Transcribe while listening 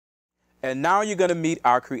And now you're going to meet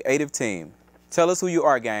our creative team. Tell us who you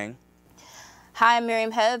are, gang. Hi, I'm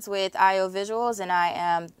Miriam Heads with IO Visuals, and I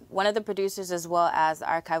am one of the producers as well as the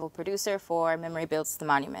archival producer for Memory Builds the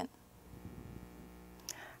Monument.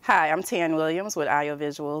 Hi, I'm Tan Williams with IO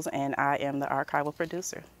Visuals, and I am the archival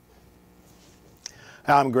producer.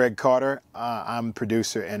 Hi, I'm Greg Carter. I'm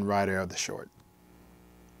producer and writer of the short.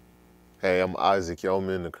 Hey, I'm Isaac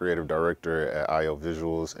Yeoman, the creative director at IO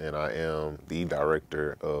Visuals, and I am the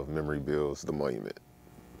director of Memory Builds the Monument.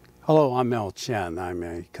 Hello, I'm Mel Chen. I'm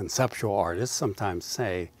a conceptual artist. Sometimes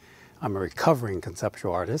say I'm a recovering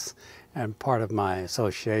conceptual artist. And part of my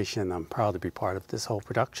association, I'm proud to be part of this whole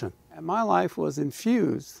production. And my life was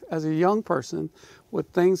infused as a young person with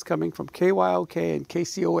things coming from KYOK and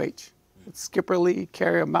KCOH. With Skipper Lee,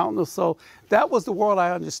 Carrier Mountain. So that was the world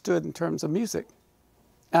I understood in terms of music.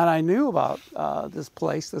 And I knew about this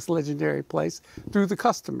place, this legendary place, through the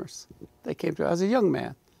customers. They came to as a young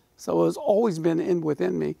man. So it has always been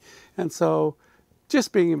within me. And so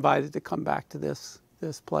just being invited to come back to this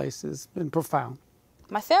place has been profound.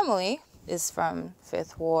 My family is from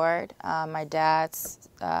Fifth Ward. My dad's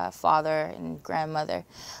father and grandmother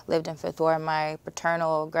lived in Fifth Ward. My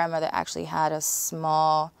paternal grandmother actually had a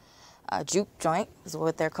small juke joint, is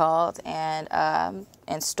what they're called, and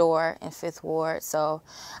store in Fifth Ward. So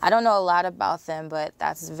I don't know a lot about them, but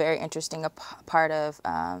that's very interesting, a part of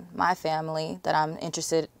my family that I'm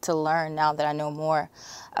interested to learn now that I know more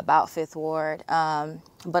about Fifth Ward.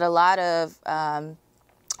 But a lot of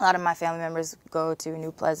my family members go to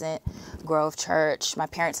New Pleasant Grove Church. My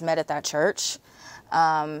parents met at that church.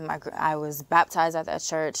 I was baptized at that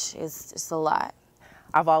church. It's a lot.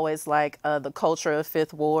 I've always liked the culture of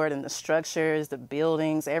Fifth Ward and the structures, the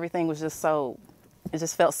buildings, everything was just so, it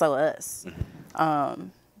just felt so us. I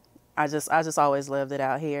just always loved it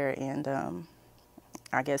out here, and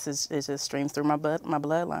I guess it just streams through my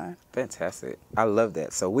bloodline. Fantastic. I love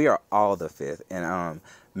that. So we are all the Fifth. And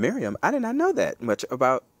Miriam, I did not know that much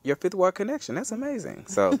about your Fifth Ward connection. That's amazing.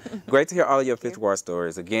 So great to hear all of your Fifth Ward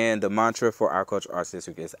stories. Again, the mantra for our Cultural Arts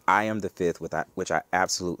District is I am the Fifth, which I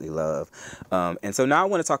absolutely love. And so now I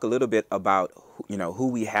want to talk a little bit about who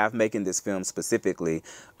we have making this film specifically,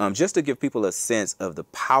 just to give people a sense of the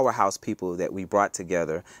powerhouse people that we brought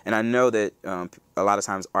together. And I know that a lot of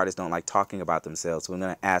times artists don't like talking about themselves, so I'm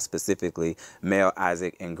going to ask specifically Mel,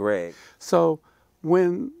 Isaac, and Greg. So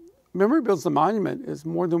when Memory Builds the Monument is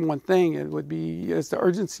more than one thing. It's the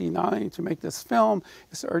urgency not only to make this film,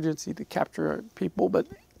 it's the urgency to capture people, but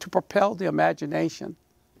to propel the imagination,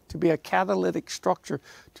 to be a catalytic structure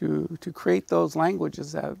to create those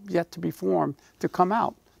languages that have yet to be formed, to come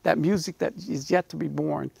out, that music that is yet to be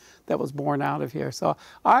born, that was born out of here. So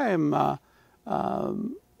I am, like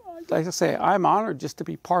I say, I'm honored just to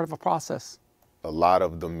be part of a process. A lot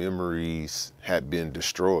of the memories had been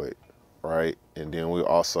destroyed, right? And then we're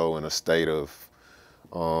also in a state of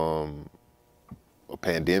a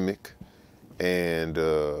pandemic, and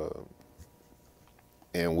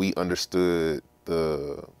we understood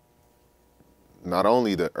not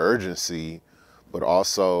only the urgency, but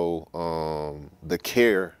also the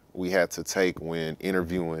care we had to take when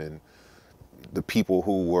interviewing the people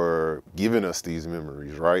who were giving us these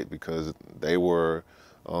memories, right? Because they were,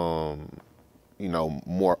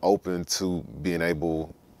 more open to being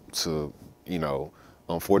able to,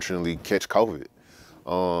 unfortunately catch COVID.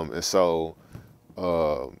 And so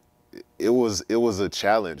it was a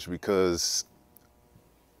challenge because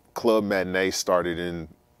Club Matinee started in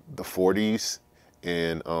the 40s,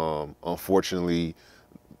 and unfortunately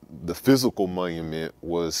the physical monument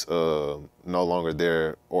was no longer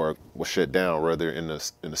there, or was shut down rather, in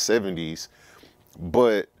the 70s.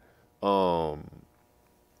 But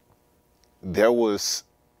there was,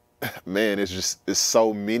 man, it's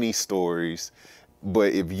so many stories.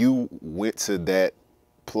 But if you went to that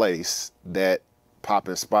place, that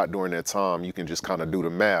popping spot during that time, you can just kind of do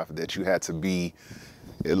the math that you had to be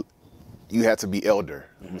elder,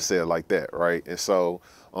 let me say it like that, right? And so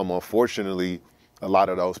unfortunately, a lot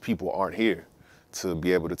of those people aren't here to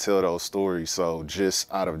be able to tell those stories. So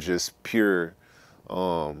just out of just pure,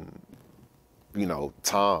 time,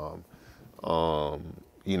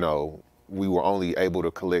 we were only able to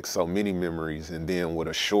collect so many memories. And then with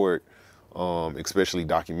a short, especially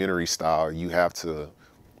documentary style, you have to,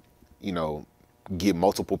 get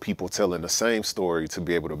multiple people telling the same story to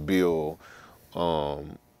be able to build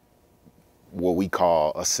what we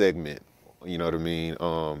call a segment, you know what I mean?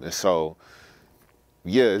 And so,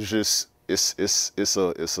 yeah, it's just, it's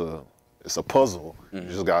a puzzle. You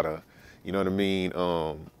just gotta, you know what I mean?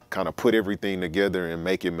 kind of put everything together and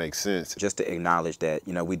make it make sense. Just to acknowledge that,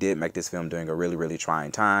 you know, we did make this film during a really, really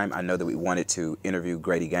trying time. I know that we wanted to interview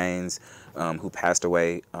Grady Gaines, who passed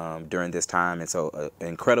away during this time, and so an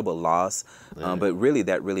incredible loss. But really,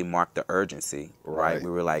 that really marked the urgency, right?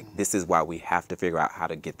 We were like, this is why we have to figure out how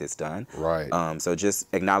to get this done. So just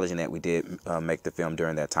acknowledging that we did make the film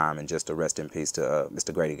during that time, and just a rest in peace to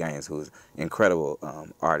Mr. Grady Gaines, who's an incredible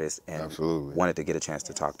artist, and wanted to get a chance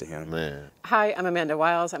to talk to him. Hi, I'm Amanda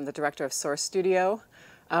Wiles. I'm the director of Source Studio.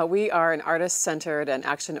 We are an artist-centered and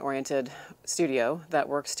action-oriented studio that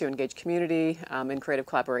works to engage community in creative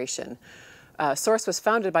collaboration. Source was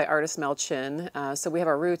founded by artist Mel Chin, so we have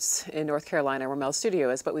our roots in North Carolina where Mel's studio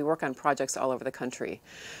is, but we work on projects all over the country.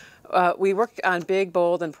 We work on big,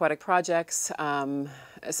 bold, and poetic projects,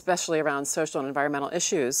 especially around social and environmental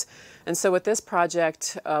issues. And so with this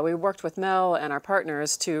project, we worked with Mel and our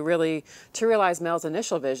partners to realize Mel's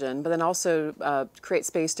initial vision, but then also create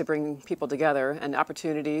space to bring people together and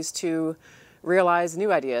opportunities to realize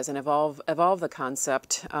new ideas and evolve the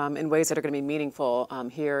concept in ways that are going to be meaningful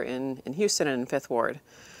here in Houston and in Fifth Ward.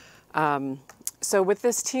 So with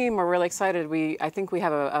this team, we're really excited. I think we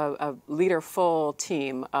have a leader-full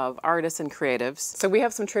team of artists and creatives. So we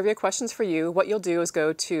have some trivia questions for you. What you'll do is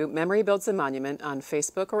go to Memory Builds a Monument on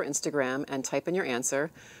Facebook or Instagram and type in your answer.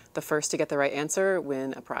 The first to get the right answer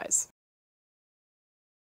win a prize.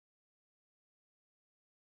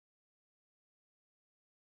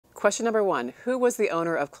 Question number 1, who was the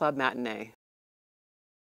owner of Club Matinee?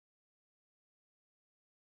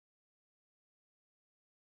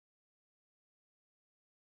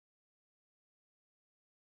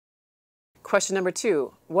 Question number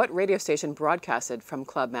 2, what radio station broadcasted from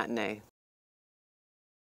Club Matinee?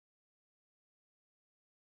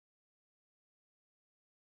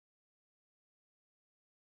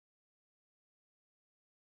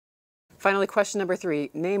 Finally, question number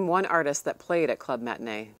 3, name one artist that played at Club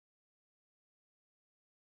Matinee.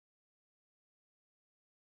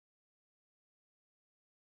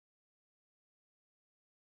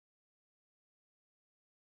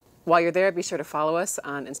 While you're there, be sure to follow us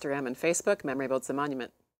on Instagram and Facebook, Memory Builds the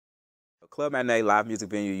Monument. Club Matinee live music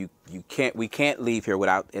venue, we can't leave here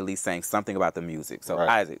without at least saying something about the music. So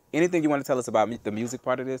Isaac, anything you want to tell us about the music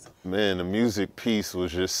part of this? Man, the music piece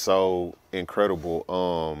was just so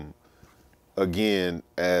incredible. Again,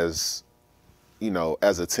 as you know,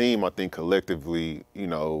 as a team, I think collectively, you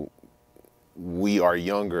know, we are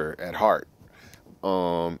younger at heart,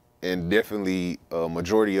 and definitely a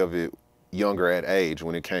majority of it younger at age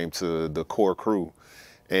when it came to the core crew.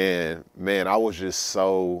 And man, I was just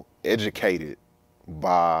so educated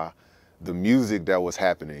by the music that was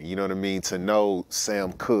happening. You know what I mean? To know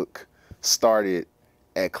Sam Cooke started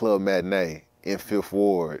at Club Matinee in Fifth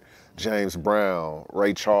Ward, James Brown,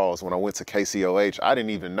 Ray Charles. When I went to KCOH, I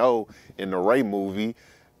didn't even know in the Ray movie,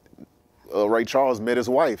 Ray Charles met his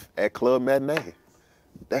wife at Club Matinee.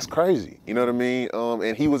 That's crazy. You know what I mean?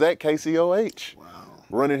 And he was at KCOH.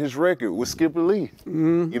 Running his record with Skipper Lee.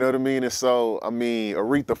 You know what I mean? And so, I mean,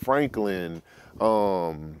 Aretha Franklin,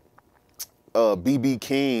 B.B.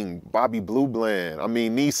 King, Bobby Blue Bland. I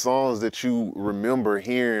mean, these songs that you remember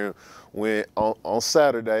hearing when on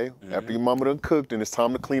Saturday, after your mama done cooked and it's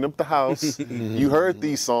time to clean up the house, you heard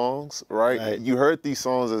these songs, right? You heard these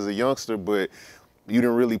songs as a youngster, but you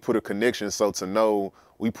didn't really put a connection. So to know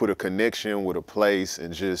we put a connection with a place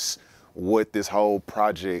and just what this whole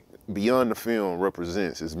project beyond the film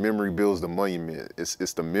represents is Memory Builds the Monument. It's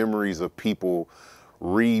the memories of people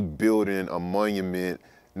rebuilding a monument,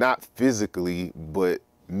 not physically, but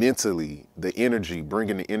mentally, the energy,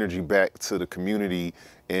 bringing the energy back to the community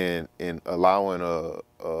and allowing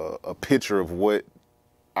a picture of what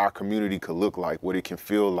our community could look like, what it can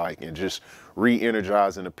feel like, and just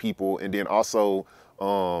re-energizing the people, and then also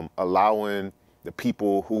allowing the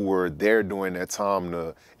people who were there during that time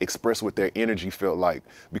to express what their energy felt like.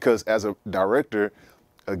 Because as a director,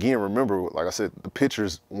 again, remember, like I said, the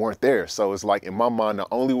pictures weren't there. So it's like, in my mind, the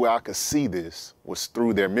only way I could see this was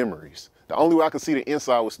through their memories. The only way I could see the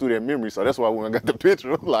inside was through their memories. So that's why when I got the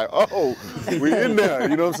picture, I'm like, oh, we in there,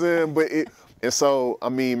 you know what I'm saying? And so, I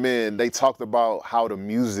mean, man, they talked about how the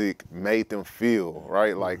music made them feel,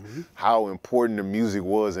 right? Like how important the music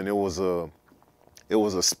was, and it was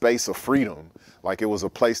a space of freedom. Like it was a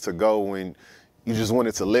place to go when you just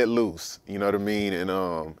wanted to let loose, you know what I mean?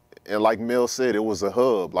 And like Mel said, it was a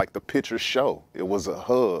hub, like the pictures show. It was a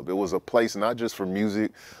hub. It was a place not just for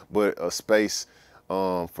music, but a space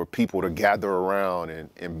for people to gather around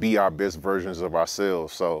and be our best versions of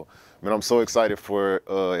ourselves. So, man, I'm so excited for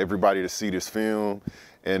everybody to see this film.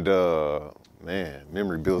 And man,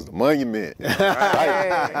 memory builds the monument.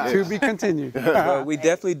 To be continued. Well, we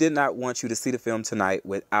definitely did not want you to see the film tonight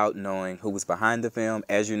without knowing who was behind the film.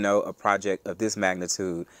 As you know, a project of this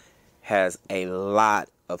magnitude has a lot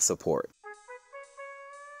of support.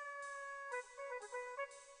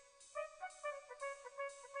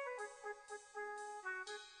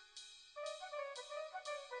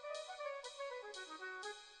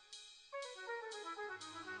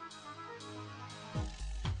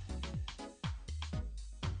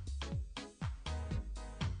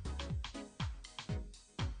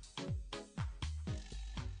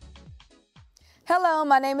 Hello,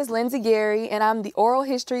 my name is Lindsay Gary, and I'm the oral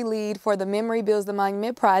history lead for the Memory Builds the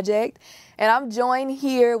Monument project. And I'm joined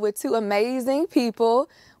here with two amazing people.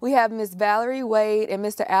 We have Miss Valerie Wade and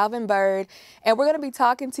Mr. Alvin Bird, and we're going to be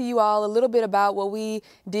talking to you all a little bit about what we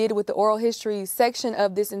did with the oral history section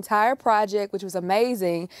of this entire project, which was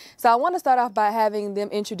amazing. So I want to start off by having them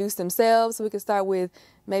introduce themselves. So we can start with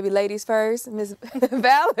maybe ladies first. Miss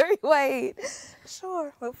Valerie Wade.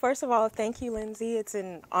 Sure. Well, first of all, thank you, Lindsay. It's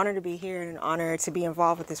an honor to be here and an honor to be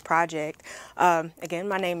involved with this project. Again,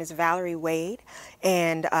 my name is Valerie Wade,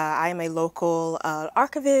 and I am a local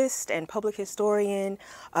archivist and public historian.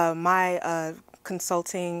 My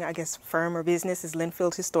consulting, I guess, firm or business is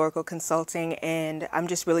Linfield Historical Consulting, and I'm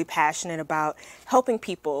just really passionate about helping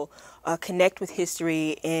people connect with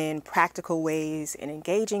history in practical ways, in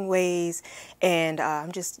engaging ways, and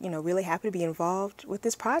I'm just, really happy to be involved with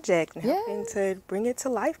this project and helping to bring it to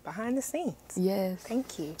life behind the scenes. Yes.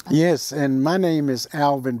 Thank you. Yes, and my name is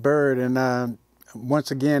Alvin Bird, and once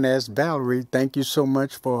again, as Valerie, thank you so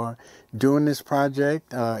much for doing this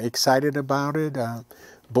project. Excited about it.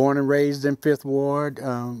 Born and raised in 5th Ward,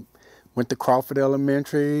 went to Crawford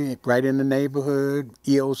Elementary, right in the neighborhood,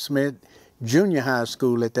 E.O. Smith Junior High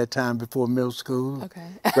School at that time before middle school. Okay.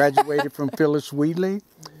 Graduated from Phyllis Wheatley.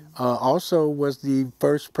 Also was the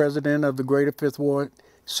first president of the Greater 5th Ward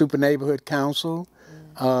Super Neighborhood Council.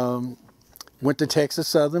 Went to Texas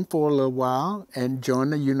Southern for a little while and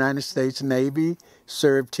joined the United States Navy,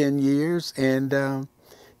 served 10 years, and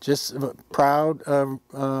just a proud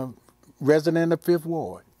resident of 5th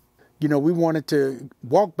Ward. We wanted to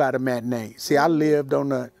walk by the matinee. See, I lived on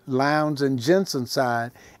the Lowndes and Jensen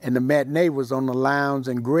side, and the matinee was on the Lowndes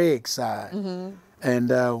and Gregg side. And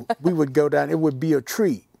we would go down. It would be a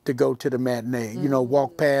treat to go to the matinee,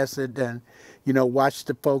 walk past it and, watch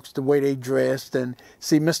the folks, the way they dressed. And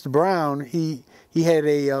see, Mr. Brown, he had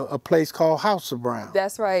a place called House of Brown.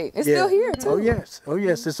 That's right. It's still here, too. Oh, yes. Oh,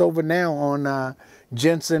 yes. It's over now on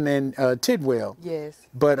Jensen and Tidwell. Yes.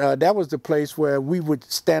 But that was the place where we would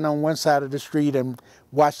stand on one side of the street and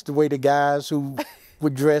watch the way the guys who were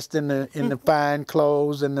dressed in the fine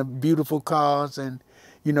clothes and the beautiful cars, and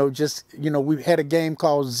we had a game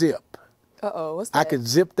called Zip. What's that? I could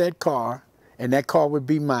zip that car, and that car would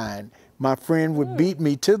be mine. My friend would beat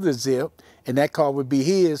me to the zip, and that car would be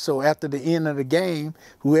his. So after the end of the game,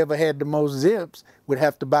 whoever had the most zips would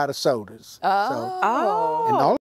have to buy the sodas. Oh. And all